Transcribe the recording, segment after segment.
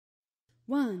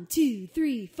1, 2,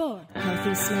 3, 4.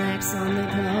 Healthy snacks on the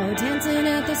go, dancing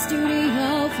at the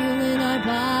studio, fueling our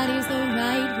bodies the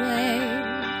right way.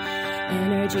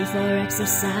 Energy for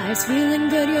exercise, feeling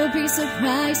good, you'll be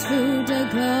surprised. Food to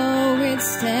go with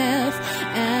Steph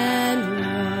and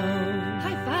Ro.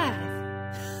 High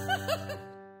five.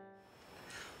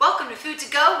 Welcome to Food to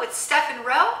Go with Steph and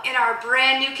Ro in our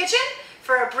brand new kitchen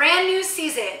for a brand new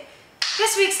season.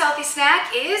 This week's healthy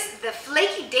snack is the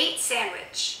Flaky Date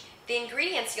Sandwich. The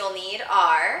ingredients you'll need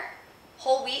are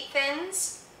whole wheat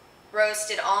thins,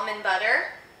 roasted almond butter,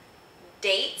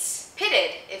 dates,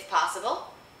 pitted if possible,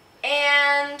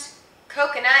 and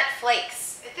coconut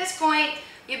flakes. At this point,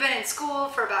 you've been in school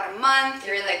for about a month.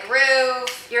 You're in the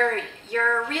groove.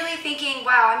 You're really thinking,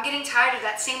 wow, I'm getting tired of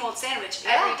that same old sandwich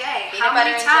every day. Peanut How butter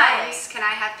many and times jelly. can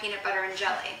I have peanut butter and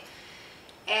jelly?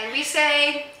 And we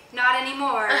say, not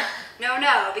anymore.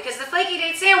 No, because the Flaky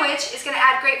Date Sandwich is going to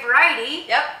add great variety.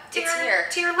 Yep,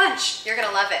 it's to your lunch. You're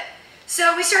gonna love it.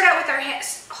 So we start out with our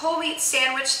whole wheat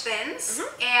sandwich thins,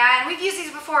 and we've used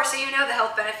these before, so you know the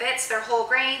health benefits. They're whole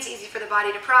grains, easy for the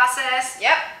body to process.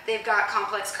 Yep. They've got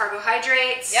complex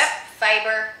carbohydrates. Yep.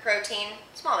 Fiber, protein,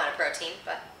 small amount of protein,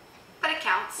 but But it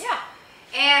counts. yeah.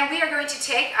 And we are going to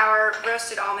take our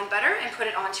roasted almond butter and put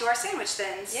it onto our sandwich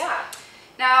thins. Yeah.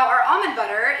 Now, our almond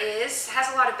butter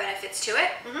has a lot of benefits to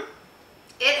it.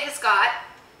 It has got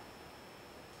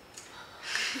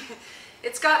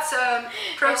it's got some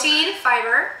protein,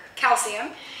 fiber,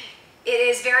 calcium. It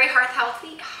is very heart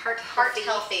healthy. Heart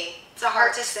healthy. It's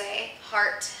hard to say.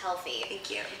 Heart healthy. Thank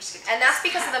you. And that's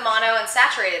because of the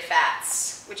monounsaturated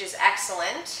fats, which is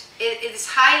excellent. It is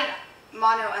high in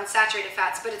monounsaturated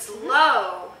fats, but it's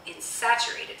low in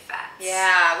saturated fats.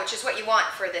 Yeah, which is what you want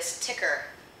for this ticker.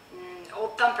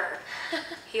 Old Thumper.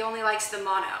 He only likes the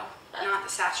mono, not the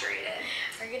saturated.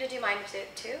 Are you gonna do mine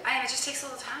too? I am. It just takes a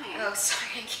little time. Oh,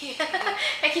 sorry,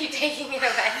 I keep taking it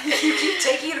away. You keep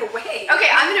taking it away. Okay,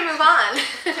 I'm gonna move on.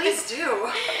 Please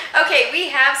do. Okay, we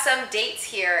have some dates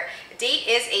here. Date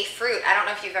is a fruit. I don't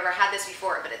know if you've ever had this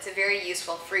before, but it's a very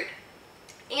useful fruit.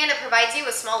 And it provides you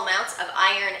with small amounts of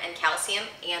iron and calcium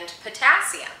and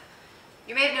potassium.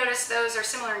 You may have noticed those are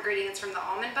similar ingredients from the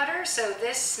almond butter, so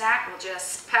this snack will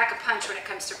just pack a punch when it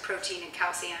comes to protein and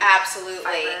calcium. Absolutely.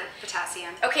 Fiber,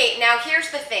 potassium. Okay, now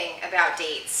here's the thing about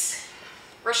dates.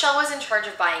 Rochelle was in charge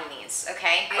of buying these,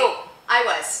 okay? I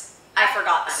was. I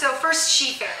forgot them. So first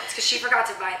she failed, because she forgot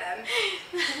to buy them.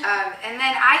 And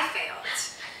then I failed.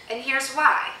 And here's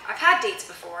why. I've had dates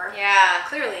before. Yeah.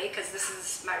 Clearly, because this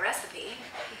is my recipe.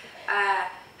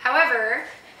 However,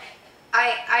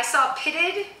 I saw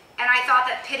pitted, and I thought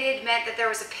that pitted meant that there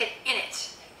was a pit in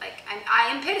it. Like, I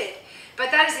am pitted. But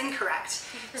that is incorrect.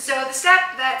 So the step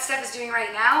that Steph is doing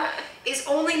right now is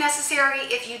only necessary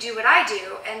if you do what I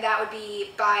do, and that would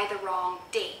be buy the wrong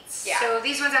dates. Yeah. So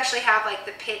these ones actually have like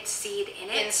the pit seed in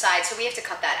it. Inside, so we have to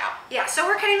cut that out. Yeah, so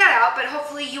we're cutting that out, but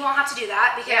hopefully you won't have to do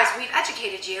that because Yeah. we've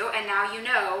educated you, and now you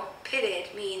know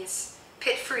pitted means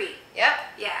pit-free. Yep.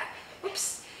 Yeah.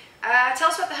 Oops. Tell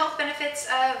us about the health benefits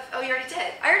of, oh, you already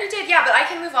did. I already did, yeah, but I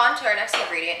can move on to our next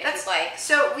ingredient if you'd like.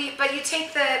 So but you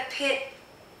take the pit,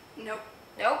 nope.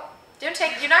 Nope. You're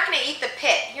not going to eat the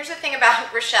pit. Here's the thing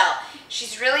about Rochelle.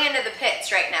 She's really into the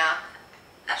pits right now.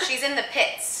 She's in the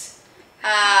pits.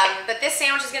 But this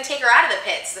sandwich is going to take her out of the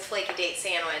pits, the Flaky Date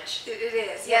Sandwich. It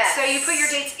is. Yes. So you put your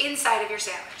dates inside of your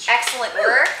sandwich. Excellent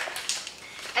work.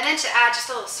 And then to add just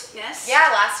a little sweetness. Yeah,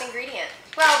 last ingredient.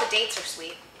 Well, the dates are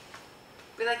sweet.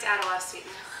 We like to add a lot of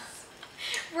sweetness.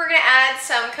 We're going to add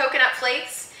some coconut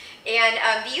flakes. And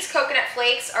these coconut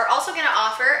flakes are also going to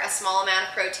offer a small amount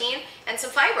of protein and some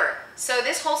fiber. So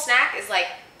this whole snack is like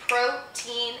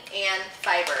protein and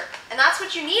fiber. And that's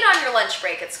what you need on your lunch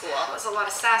break at school. That was a lot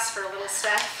of sass for a little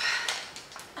Steph.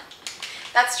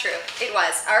 That's true. It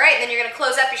was. All right, then you're going to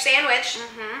close up your sandwich.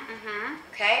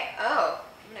 Okay. Oh,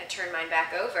 I'm going to turn mine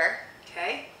back over.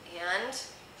 Okay. And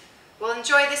Well,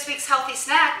 enjoy this week's healthy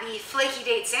snack, the Flaky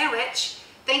Date Sandwich.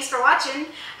 Thanks for watching.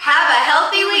 have a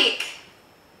healthy week.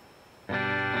 A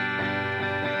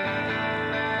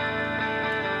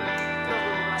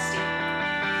little rusty.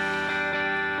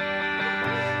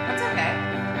 That's okay.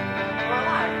 We're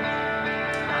alive.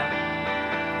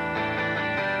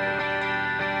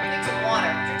 Drink some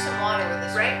water. Drink some water with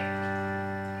this, Right?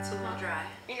 It's a little dry.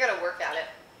 You gotta work at it.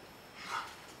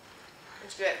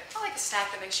 It's good. I like a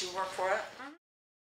snack that makes you work for it.